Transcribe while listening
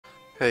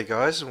Hey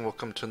guys, and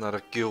welcome to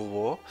another Guild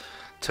War.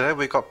 Today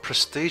we got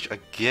Prestige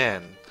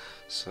again.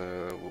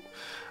 So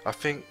I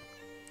think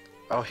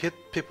I'll hit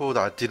people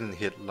that I didn't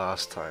hit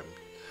last time,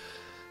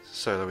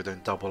 so that we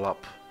don't double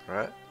up,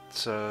 right?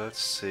 So let's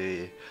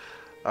see.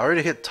 I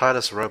already hit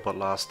Titus Robot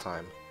last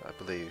time, I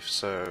believe.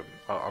 So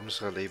I'm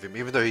just gonna leave him,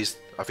 even though I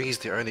think he's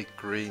the only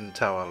green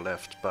tower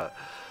left. But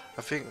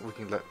I think we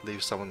can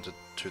leave someone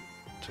to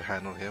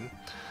handle him.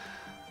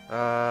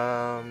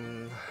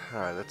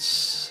 Alright,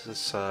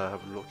 let's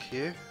have a look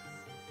here.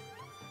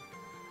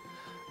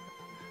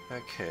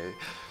 Okay,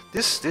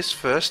 this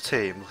first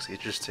team looks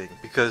interesting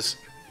because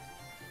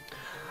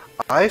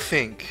I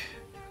think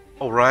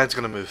Orion's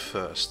gonna move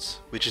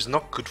first, which is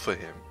not good for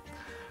him,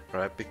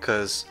 right?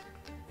 Because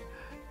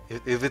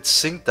if it's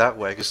synced that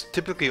way, because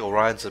typically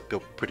Orions are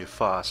built pretty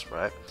fast,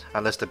 right?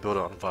 Unless they build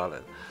it on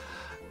violent.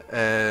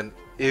 And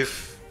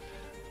if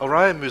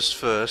Orion moves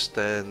first,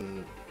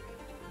 then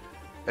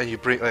you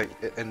bring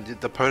and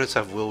the opponents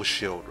have will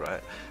shield,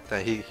 right?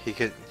 Then he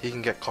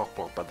can get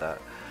cockblocked by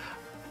that.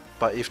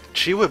 But if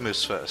Chiwa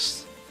moves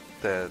first,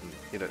 then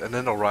and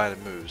then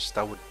Orion moves,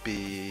 that would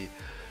be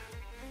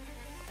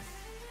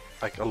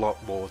like a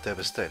lot more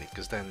devastating,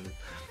 because then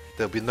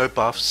there'll be no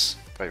buffs,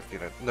 like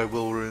no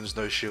will runes,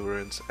 no shield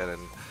runes, and then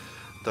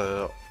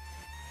the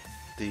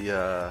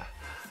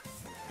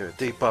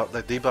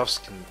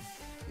debuffs can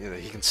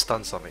he can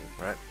stun something,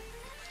 right?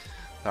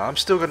 Now I'm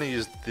still gonna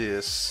use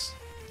this.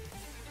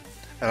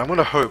 And I'm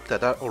gonna hope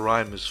that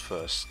Orion moves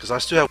first, because I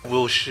still have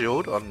will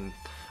shield on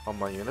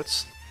my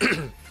units.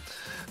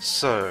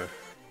 So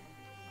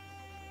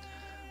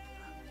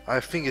I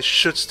think it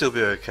should still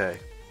be okay,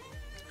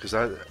 because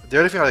the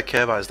only thing I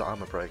care about is the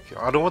armor break.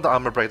 I don't want the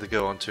armor break to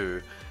go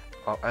onto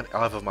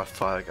either of my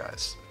fire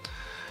guys.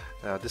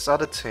 Now this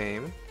other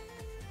team,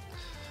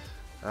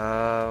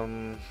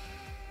 so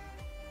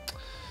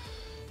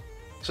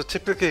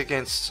typically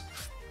against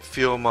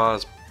Fuel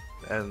Mars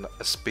and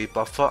a speed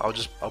buffer,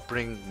 I'll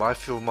bring my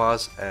Fuel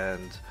Mars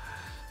and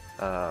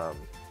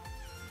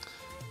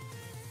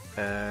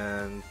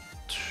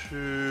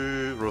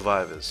 2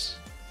 revivers.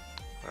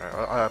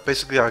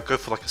 Basically I go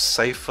for like a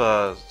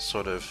safer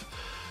sort of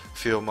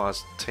Fuel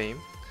Mars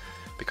team,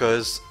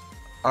 because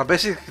I'm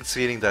basically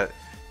conceding that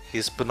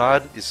his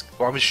Bernard is,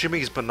 well, I'm assuming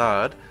his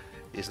Bernard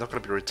is not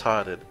going to be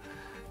retarded,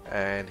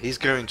 and he's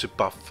going to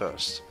buff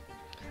first,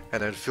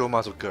 and then Fuel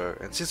Mars will go.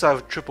 And since I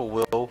have triple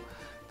will,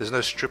 there's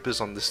no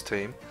strippers on this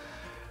team.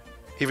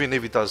 Even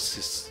if he does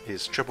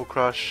his triple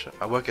crush,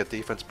 I won't get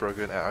defense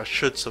broken, and I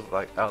should sort of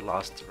like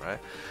outlast him, right?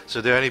 So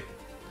the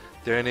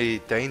only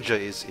danger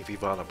is if he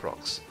violent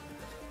procs.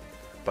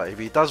 But if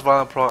he does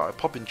violent proc, I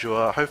pop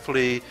endure.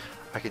 Hopefully,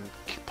 I can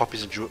pop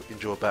his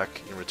endure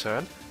back in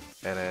return.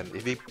 And then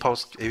if he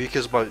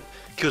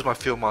kills my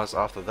Fuel Mars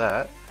after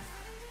that,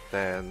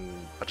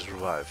 then I just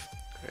revive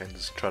and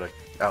just try to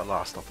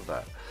outlast after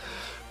that.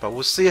 But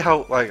we'll see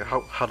how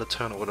the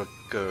turn order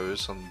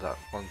goes on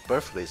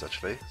both of these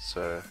actually.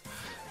 So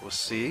we'll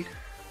see.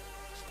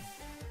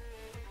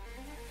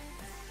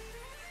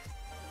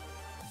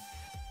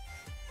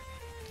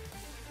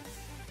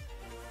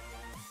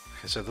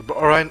 Okay, so the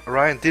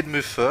Orion did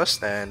move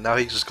first, and now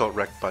he just got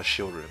wrecked by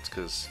shield runes.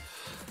 Because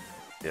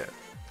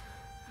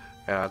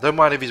I don't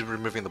mind if he's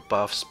removing the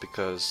buffs,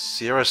 because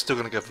Sierra's still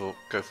gonna go for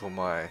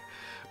my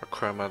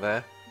Chroma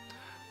there.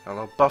 And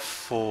I'll buff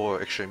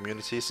for extra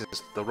immunity,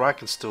 since the Orion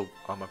can still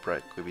armor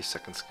break with his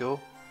second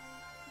skill.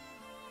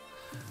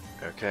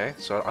 Okay,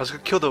 so I was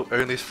gonna kill the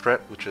only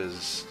threat, which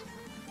is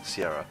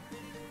Sierra.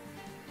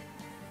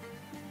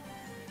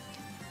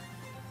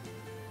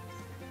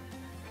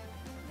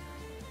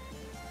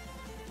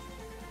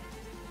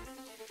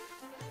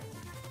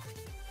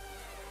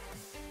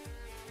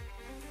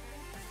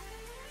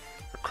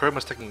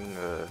 Chroma's taking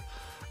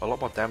a lot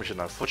more damage than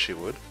I thought she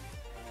would.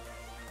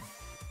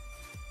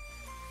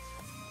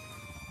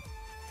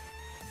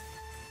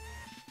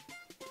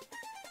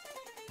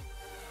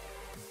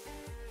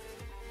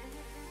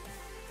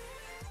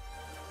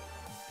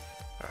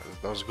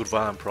 That was a good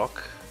violent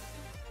proc.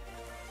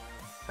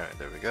 Alright,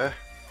 there we go.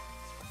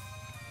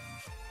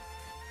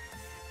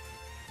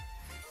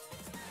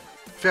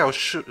 I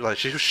think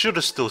she should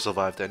have still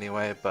survived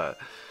anyway, but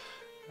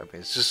I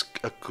mean it's just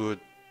a good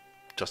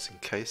just in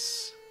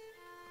case.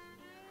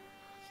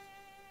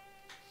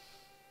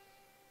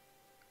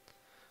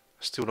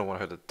 I still don't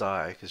want her to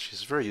die, because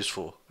she's very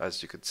useful.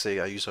 As you can see,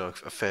 I use her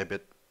a fair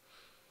bit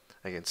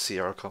against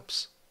Sierra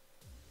comps.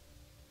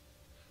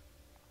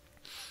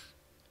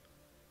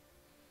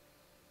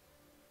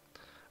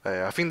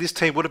 I think this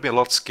team would have been a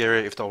lot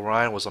scarier if the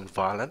Orion was on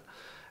violent,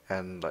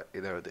 and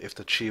if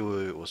the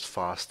Chiwu was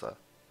faster.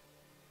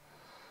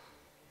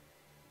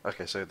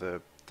 Okay, so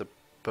the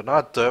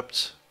Bernard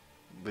derped,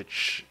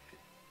 which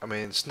I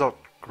mean it's not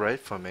great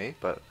for me,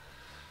 but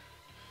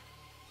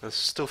it's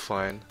still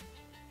fine.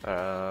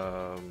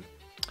 So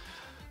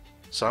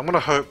I'm gonna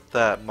hope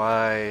that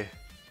my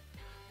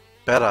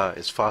Beta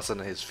is faster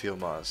than his Fuel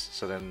Mars,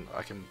 so then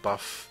I can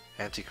buff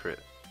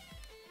anti-crit.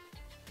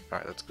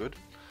 Alright, that's good.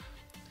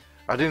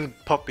 I didn't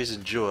pop his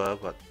Endure,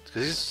 but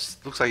Because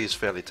he looks like he's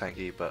fairly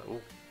tanky, but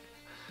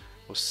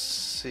we'll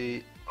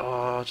see.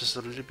 Oh, just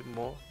a little bit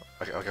more.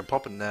 I can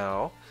pop it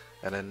now,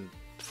 and then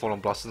Fallen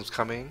Blossom's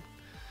coming,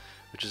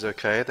 which is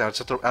okay. Then I just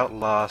have to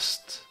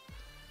outlast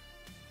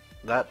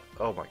that.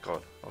 Oh my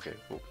god. Okay.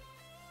 Cool.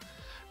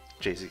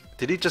 Jeez,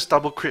 did he just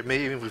double crit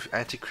me even with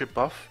anti-crit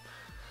buff?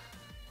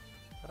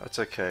 That's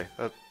okay.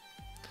 I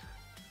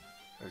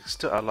can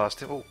still outlast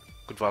him. Oh,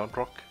 good violent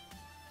proc.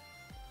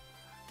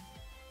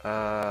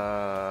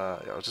 Yeah,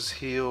 I'll just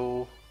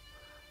heal.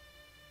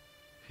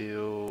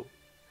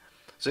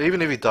 So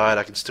even if he died,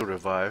 I can still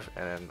revive,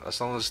 and as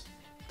long as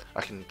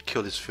I can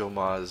kill his Field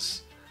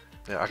Mars,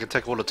 yeah, I can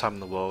take all the time in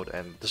the world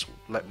and just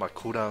let my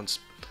cooldowns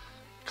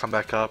come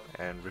back up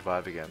and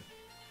revive again.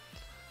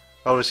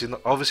 Obviously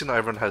not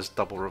everyone has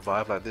double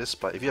revive like this,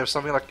 but if you have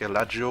something like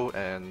Eladriel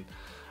and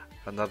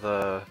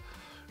another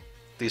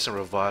decent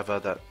reviver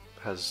that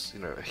has, you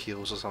know,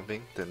 heals or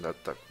something, then that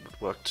would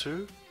work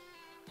too.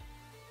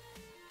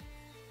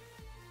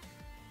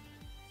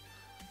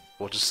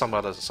 Or just some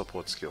other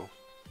support skill.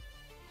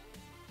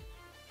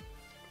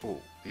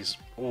 Oh, he's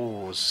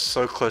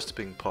so close to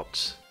being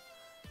popped.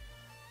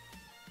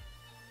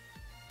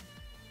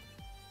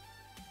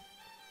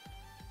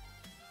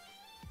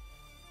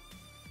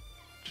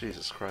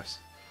 Jesus Christ.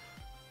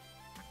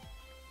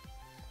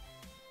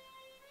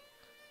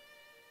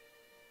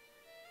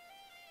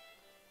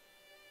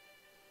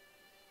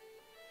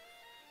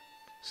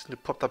 Simply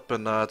pop that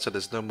Bernard so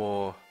there's no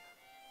more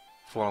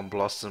Fallen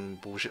Blossom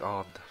bullshit.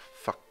 Oh,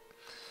 fuck.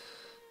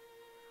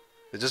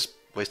 It's just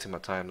wasting my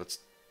time.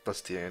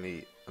 That's the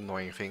only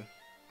annoying thing.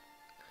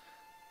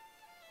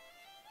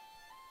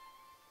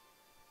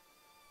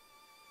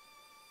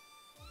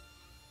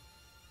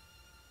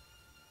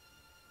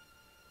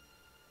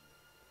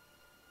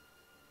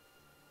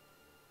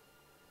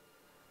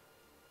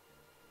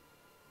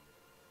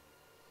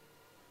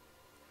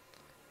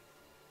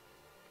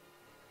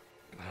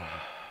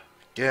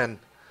 Again.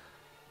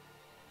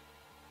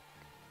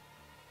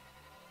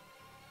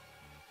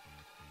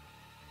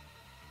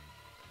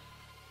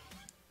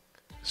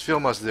 His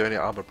Field Mars is the only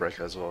armor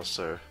breaker as well,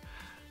 so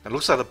it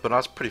looks like the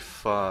Bernard's pretty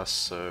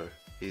fast, so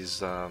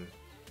he's able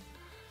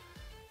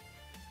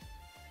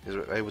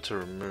to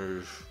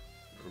remove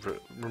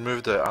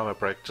the armor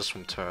break just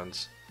from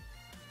turns,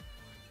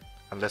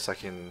 unless I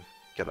can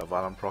get a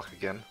violent proc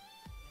again.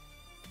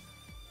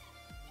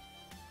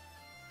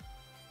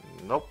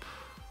 Nope.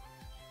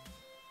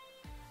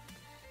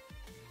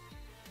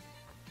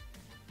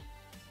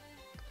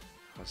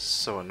 That's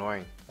so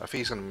annoying. I think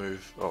he's gonna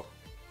move. Oh,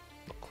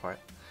 not quite.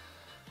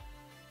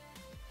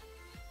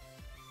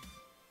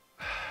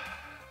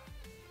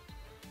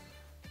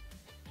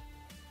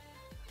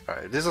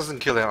 Alright, if this doesn't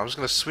kill him, I'm just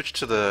gonna switch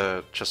to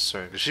the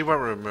Chasoon, because she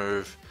won't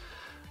remove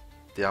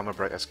the armor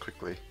break as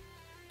quickly.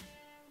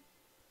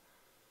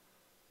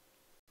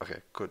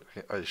 Okay, good.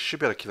 I should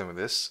be able to kill him with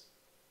this.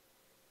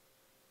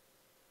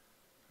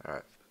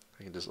 Alright,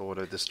 I can just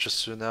order this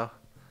Chasoon now.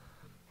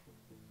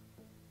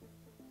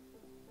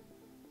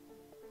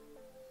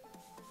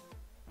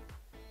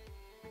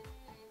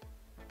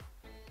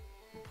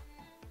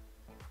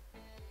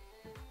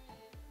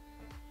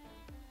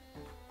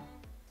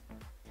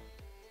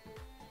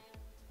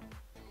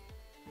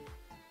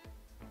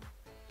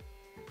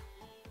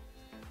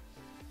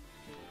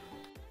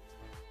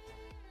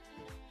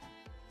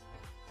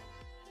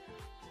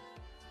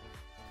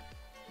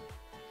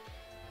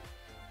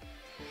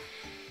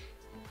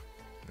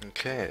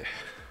 Okay.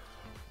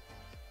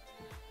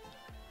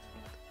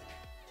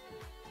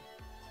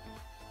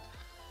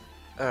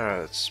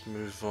 Alright, let's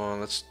move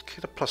on. Let's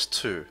get a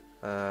 +2.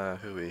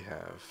 Who we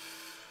have?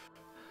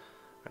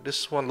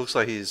 This one looks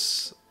like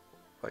he's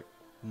like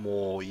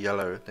more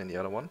yellow than the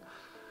other one.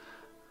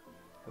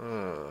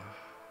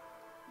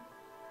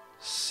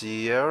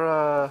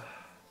 Sierra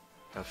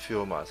and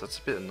Field Mars. That's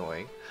a bit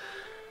annoying.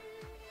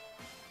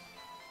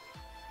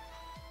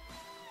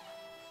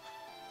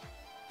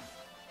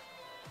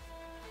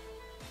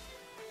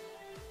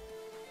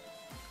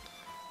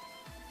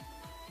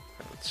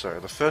 So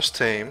the first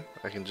team,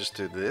 I can just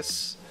do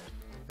this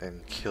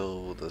and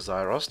kill the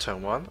Zyros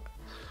turn 1.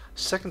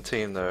 Second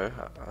team though,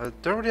 I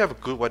don't really have a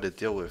good way to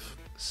deal with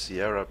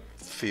Sierra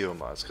Field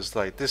Mars, because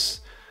like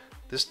this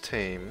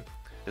team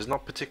is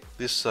not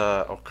this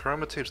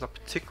Okurama team is not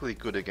particularly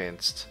good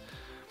against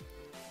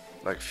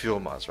like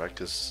Field Mars, right?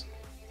 Because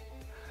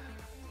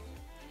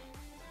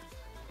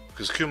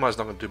Kumar is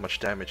not going to do much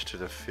damage to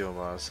the Field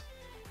Mars.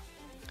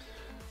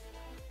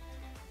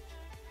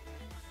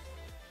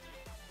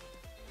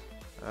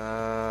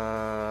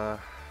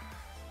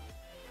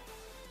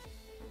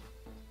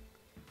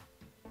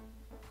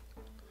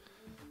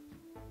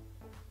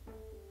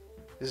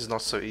 This is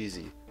not so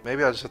easy.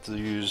 Maybe I just have to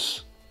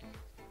use...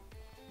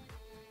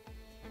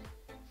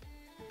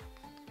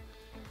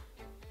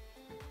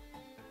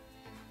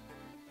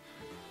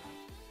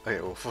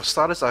 Okay, well for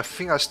starters, I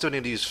think I still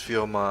need to use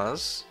Field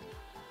Mars.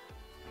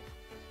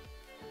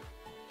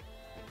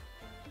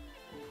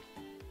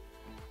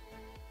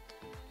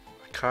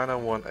 I kinda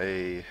want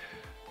a...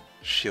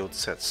 shield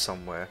set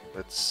somewhere.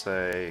 Let's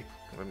say,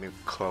 let me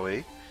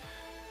Chloe.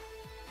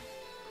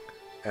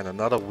 And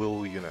another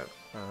will unit.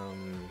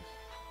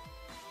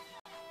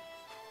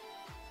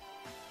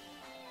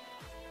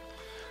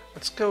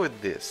 Let's go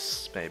with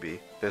this,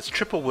 maybe. There's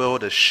triple will,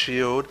 there's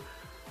shield.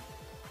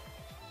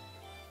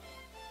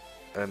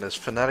 And there's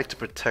fanatic to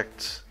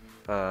protect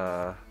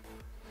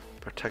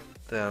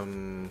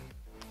them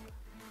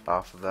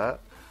after that.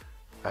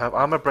 I have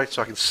armor break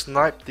so I can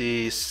snipe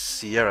the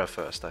Sierra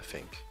first, I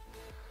think.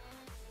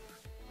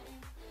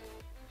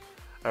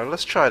 Alright,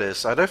 let's try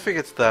this. I don't think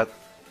it's that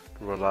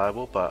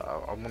reliable, but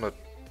I'm gonna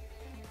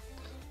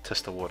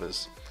test the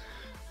waters.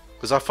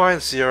 Because I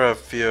find Sierra,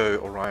 Theo,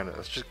 Orion,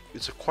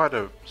 it's quite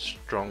a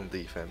strong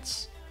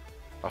defense.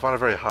 I find it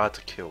very hard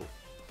to kill.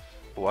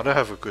 Well, I don't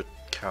have a good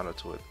counter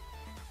to it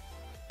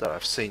that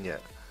I've seen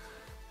yet.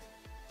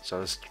 So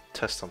let's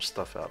test some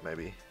stuff out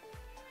maybe.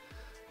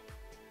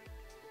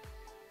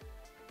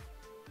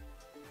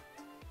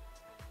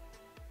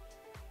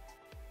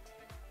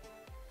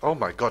 Oh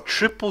my god,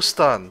 triple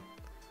stun!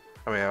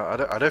 I mean,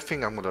 I don't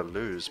think I'm gonna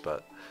lose,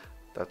 but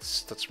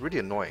that's really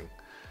annoying.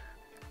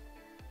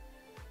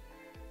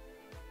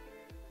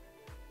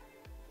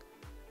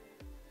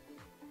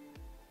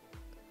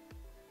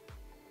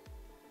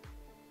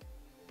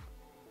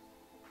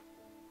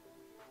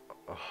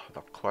 Oh,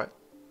 not quite.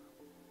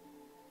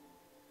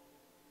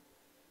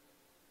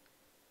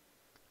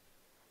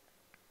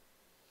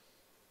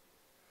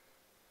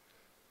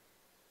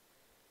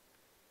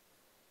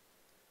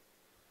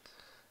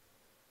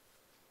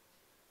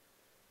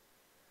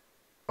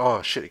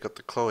 Oh shit, he got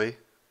the Chloe.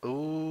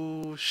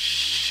 Oh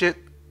shit.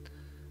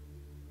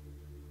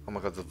 Oh my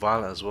god, the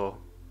Violent as well.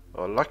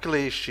 Oh,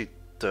 luckily she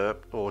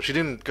derped, or she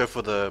didn't go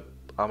for the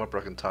armor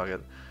broken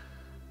target.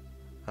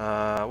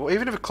 Well,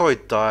 even if Chloe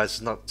dies,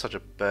 it's not such a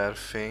bad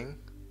thing.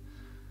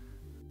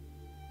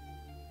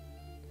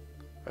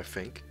 I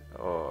think.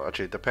 Or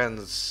actually, it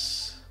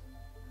depends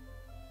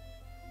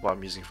what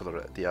I'm using for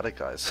the other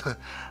guys.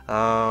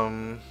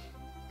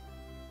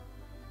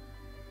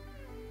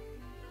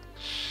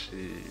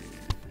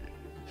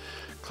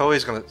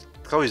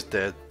 Chloe's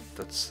dead.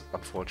 That's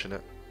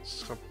unfortunate.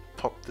 Just gonna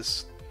pop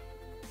this.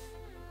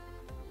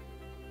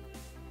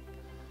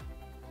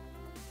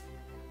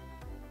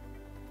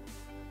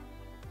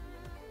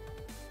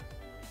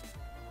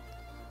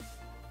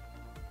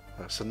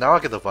 So now I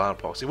get the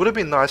Violent Box. It would have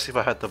been nice if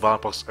I had the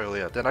Violent Box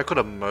earlier. Then I could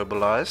have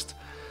mobilized,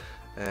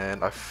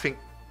 and I think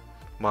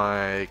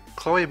my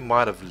Chloe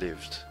might have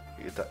lived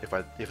if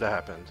that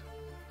happened.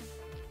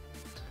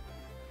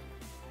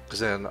 Because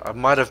then I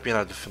might have been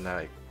at the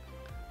Fanatic.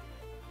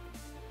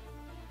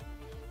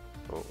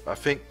 Oh, I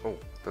think. Oh,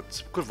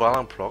 that's good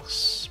Violent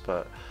Procs,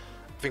 but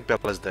I think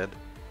Bella's dead.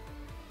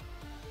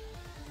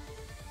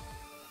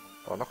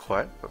 Oh, not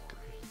quite. Okay.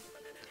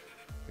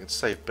 We can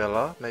save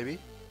Bella, maybe.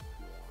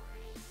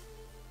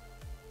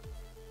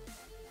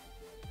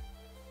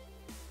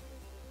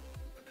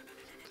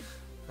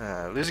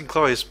 Losing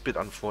Chloe is a bit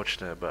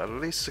unfortunate, but at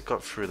least it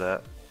got through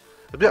that.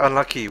 A bit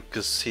unlucky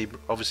because he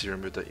obviously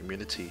removed the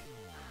immunity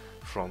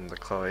from the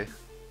Chloe.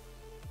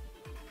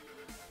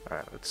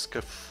 Alright, let's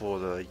go for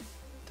the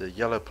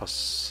yellow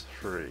 +3.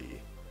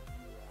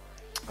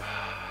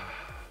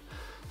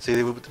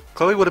 See,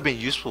 Chloe would have been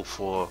useful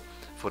for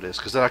this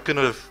because then I could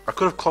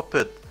have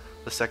copied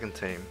the second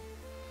team.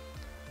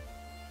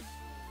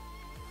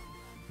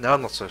 Now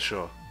I'm not so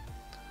sure.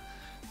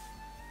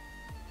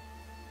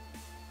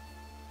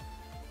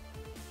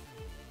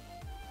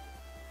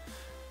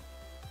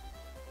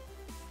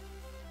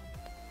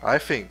 I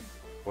think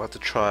we'll have to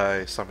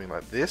try something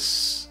like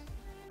this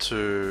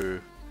to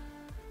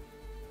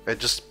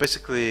just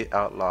basically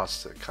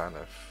outlast it, kind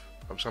of.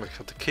 I'm just gonna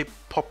have to keep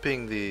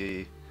popping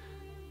the.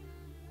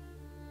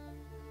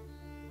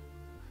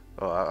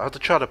 Oh, I have to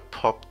try to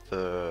pop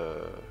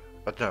the.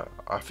 No,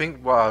 I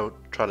think what I'll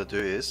try to do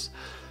is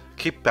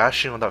keep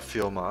bashing on that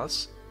Field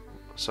Mars,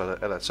 so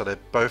that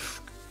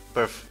both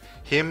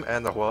him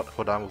and the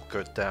Hodam will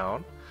go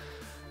down.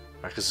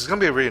 Because it's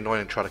gonna be really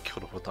annoying to try to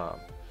kill the Hodam.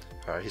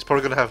 He's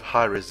probably going to have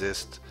high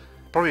resist,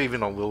 probably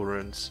even on will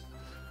runes,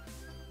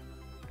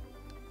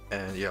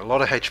 and yeah, a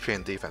lot of HP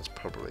and defense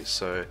probably.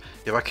 So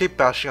if I keep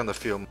bashing on the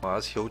Field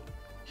Mars, he'll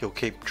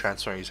keep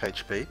transferring his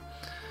HP.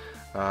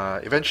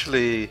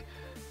 Eventually,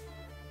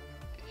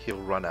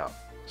 he'll run out.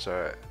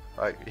 So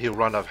he'll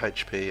run out of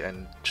HP,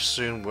 and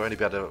soon we'll only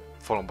be able to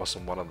Fallen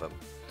Blossom one of them.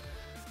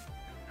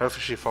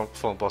 Hopefully, she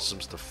Fallen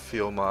Blossoms the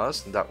Field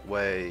Mars, and that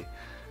way,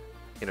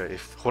 you know,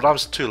 if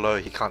Hodam's too low,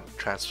 he can't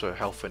transfer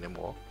health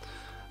anymore.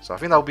 So I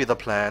think that'll be the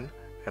plan,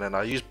 and then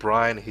I use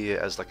Brian here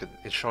as like an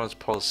insurance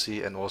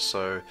policy, and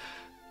also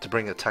to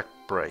bring attack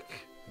break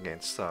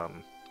against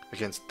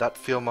that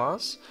Field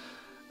Mars.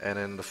 And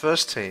then the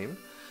first team,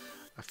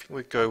 I think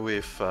we go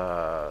with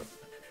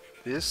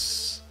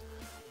this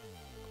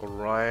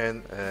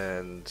Orion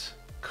and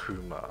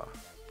Kuma.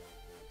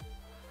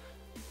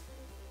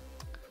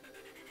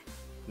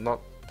 I'm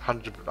not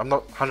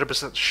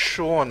 100%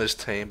 sure on this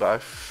team, but I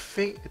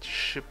think it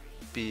should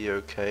be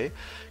okay. You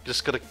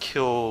just gotta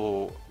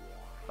kill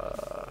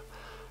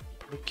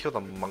Let me kill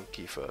the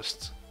monkey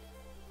first.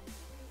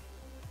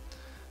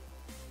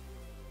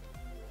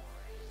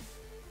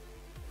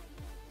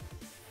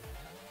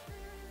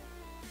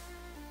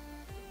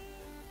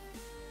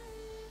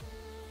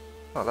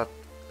 Oh, that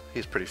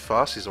he's pretty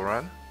fast. He's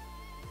Oran.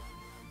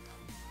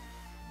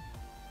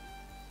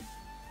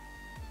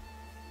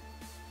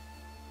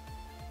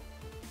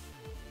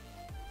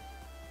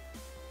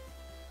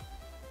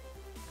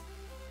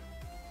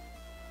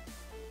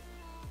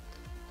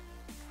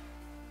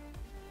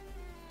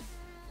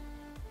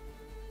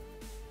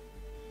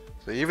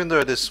 So even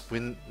though this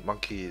wind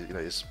monkey, you know,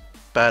 is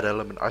bad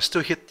element, I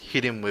still hit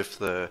him with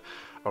the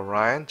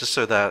Orion just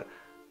so that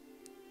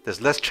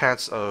there's less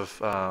chance of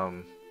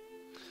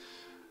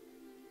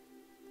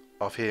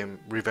him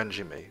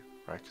revenging me,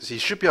 right? Because he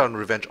should be on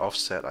revenge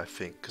offset, I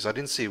think, because I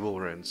didn't see will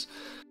runes.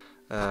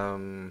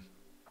 But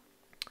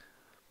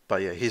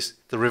yeah,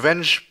 the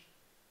revenge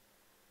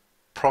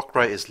proc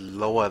rate is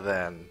lower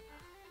than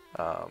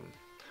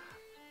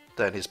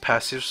his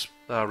passive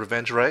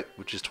revenge rate,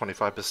 which is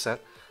 25%.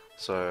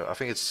 So I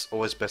think it's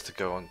always best to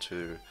go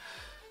onto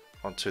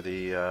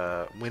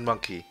the Wind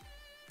Monkey,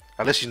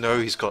 unless you know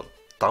he's got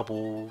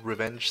double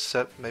revenge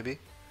set, maybe.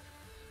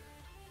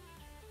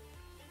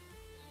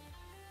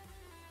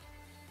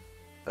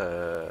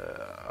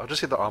 I'll just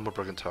hit the armor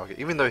broken target,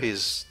 even though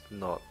he's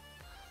not.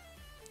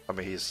 I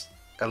mean, he's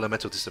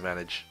elemental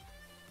disadvantage.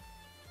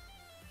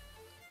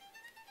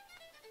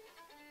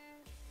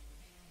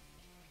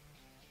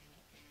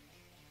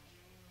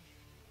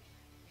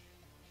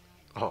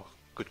 Oh,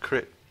 good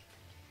crit.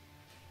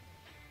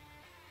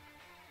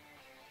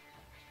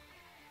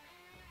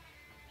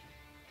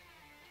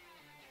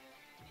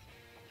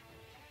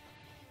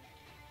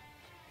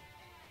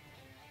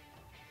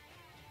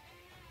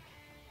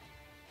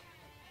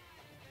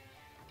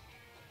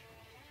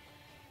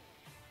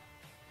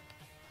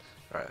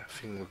 Alright, I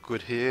think we're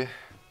good here.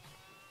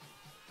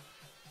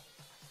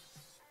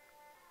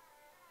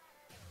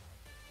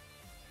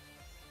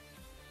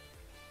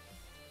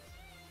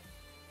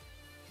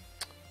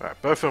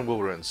 Alright, both of them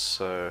will runs,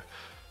 so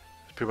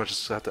pretty much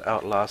just have to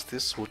outlast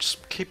this. We'll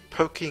just keep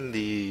poking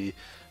the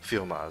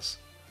Field Mars.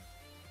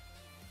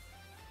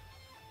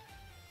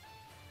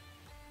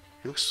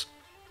 He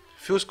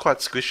feels quite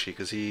squishy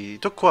because he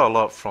took quite a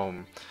lot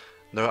from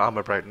no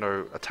armor break,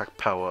 no attack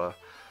power,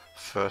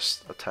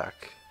 first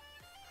attack.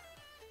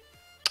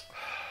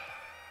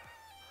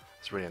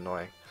 It's really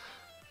annoying.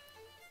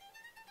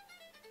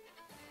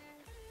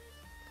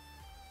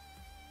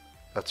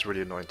 That's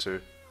really annoying too.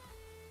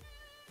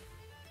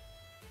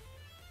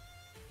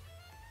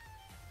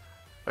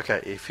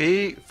 Okay, if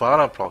he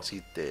violent procs,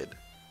 he's dead.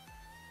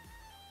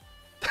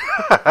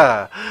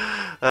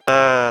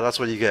 That's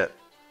what you get.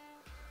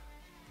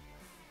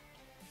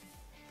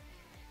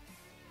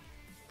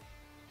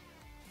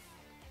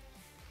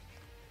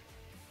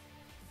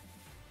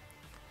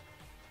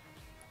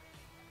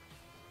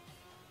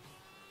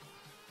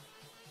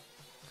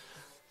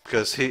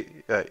 Because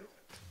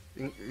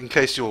in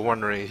case you were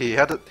wondering, he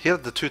had the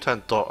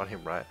 2-turn dot on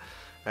him, right?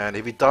 And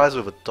if he dies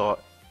with a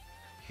dot,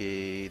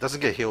 he doesn't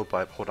get healed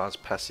by Hordan's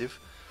passive.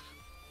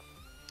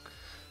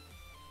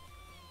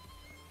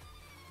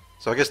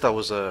 So I guess that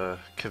was a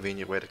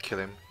convenient way to kill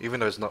him, even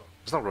though it's not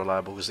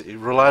reliable because it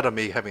relied on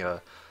me having a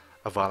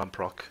violent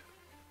proc.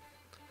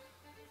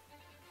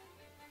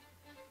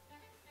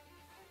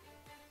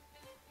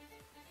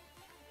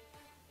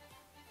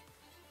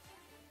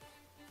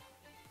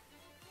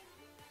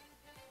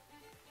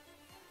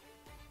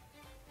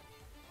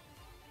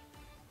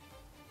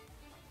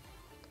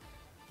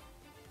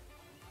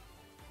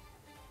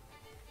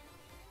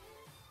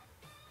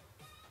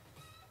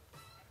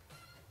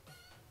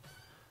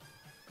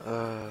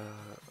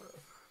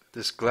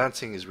 This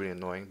glancing is really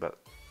annoying, but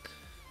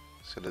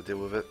just gotta deal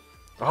with it.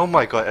 Oh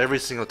my god, every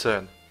single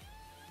turn.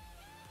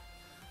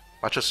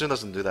 Machosun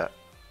doesn't do that.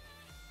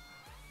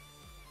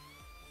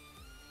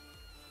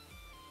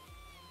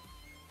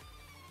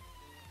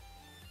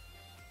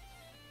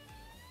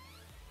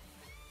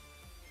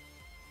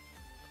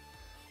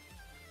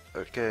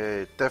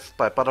 Okay, death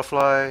by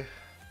butterfly.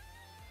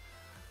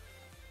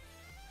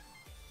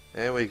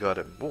 And we got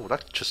him. Oh,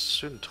 that just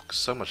soon took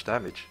so much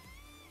damage.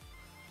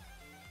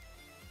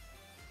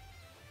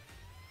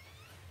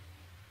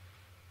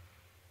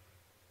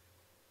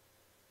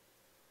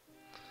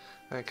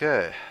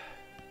 Okay.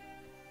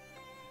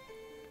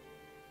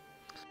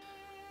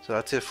 So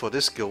that's it for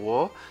this Guild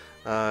War.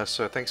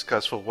 So thanks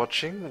guys for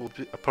watching.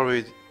 I'll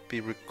probably be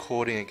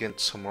recording again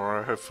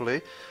tomorrow,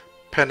 hopefully,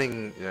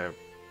 pending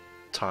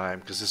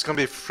time, because it's gonna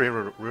be free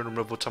rune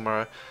removal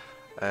tomorrow.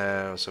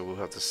 So we'll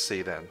have to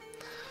see then.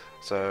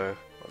 So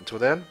until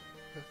then,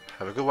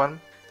 have a good one.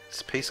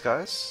 Peace,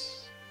 guys.